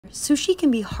Sushi can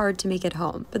be hard to make at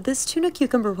home, but this tuna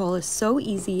cucumber roll is so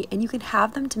easy, and you can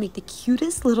have them to make the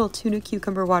cutest little tuna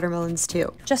cucumber watermelons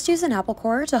too. Just use an apple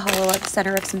core to hollow out the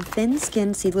center of some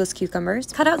thin-skinned seedless cucumbers,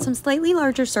 cut out some slightly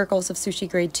larger circles of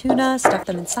sushi-grade tuna, stuff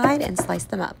them inside, and slice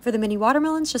them up. For the mini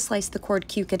watermelons, just slice the cored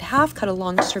cuke in half, cut a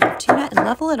long strip of tuna, and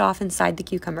level it off inside the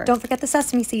cucumber. Don't forget the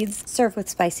sesame seeds. Serve with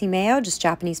spicy mayo, just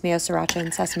Japanese mayo, sriracha,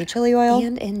 and sesame chili oil,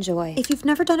 and enjoy. If you've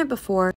never done it before,